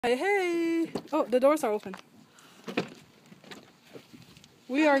Hey, hey! Oh, the doors are open.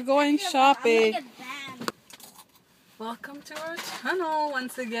 We are going shopping. Welcome to our channel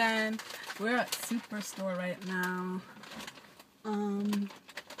once again. We're at Superstore right now.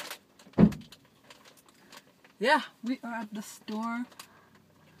 Yeah, we are at the store.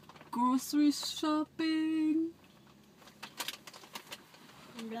 Grocery shopping.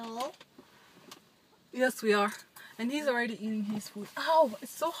 No. Yes, we are. And he's already eating his food. Ow,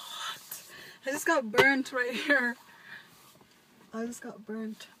 it's so hot. I just got burnt right here. I just got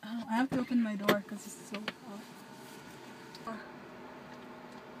burnt. Oh, I have to open my door because it's so hot.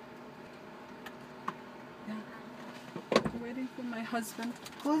 Yeah. I'm waiting for my husband.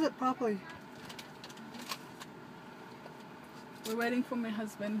 Close it properly. We're waiting for my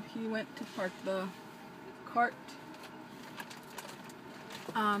husband. He went to park the cart.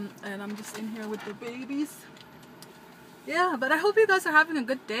 And I'm just in here with the babies. Yeah, but I hope you guys are having a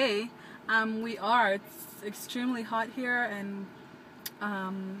good day. We are. It's extremely hot here, and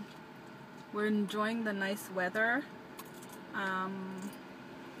we're enjoying the nice weather.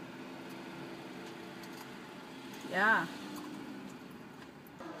 Yeah.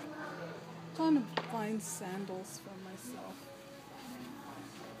 Trying to find sandals for myself.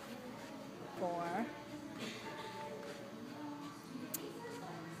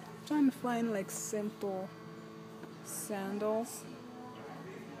 Trying to find like simple sandals,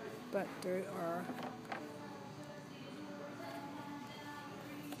 but they are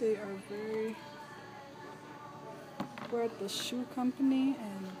very, we're at the shoe company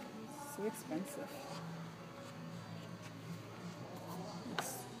and it's so expensive.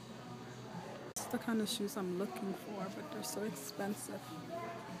 It's the kind of shoes I'm looking for, but they're so expensive.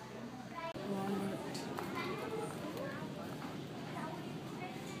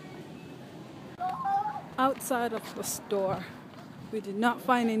 Outside of the store, we did not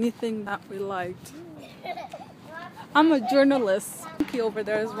find anything that we liked. I'm a journalist. Monkey over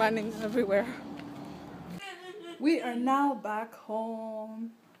there is running everywhere. We are now back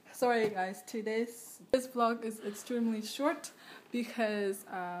home. Sorry guys, this vlog is extremely short because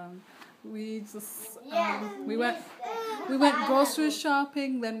we went grocery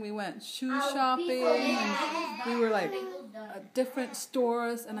shopping, then we went shoe shopping, and we were like at different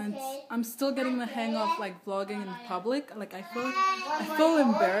stores, and I'm still getting the hang of like vlogging in public. Like I feel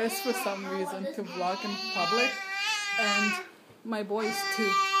embarrassed for some reason to vlog in public, and my boys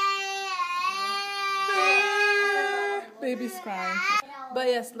too. Baby's crying. But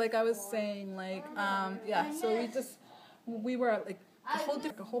yes, like I was saying, like yeah, so we were at like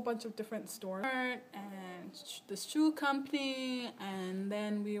a whole bunch of different stores and the shoe company, and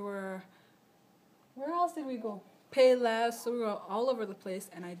then where else did we go? Payless. So we were all over the place,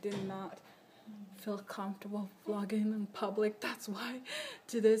 and I did not feel comfortable vlogging in public. That's why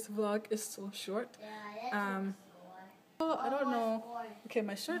today's vlog is so short. I don't know. Okay,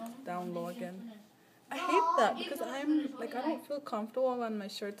 my shirt's down low again. I hate that because I don't feel comfortable when my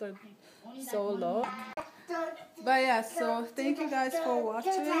shirts are so low. But yeah, so thank you guys for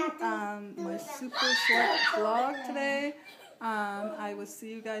watching my super short vlog today. I will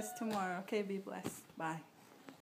see you guys tomorrow. Okay, be blessed. Bye.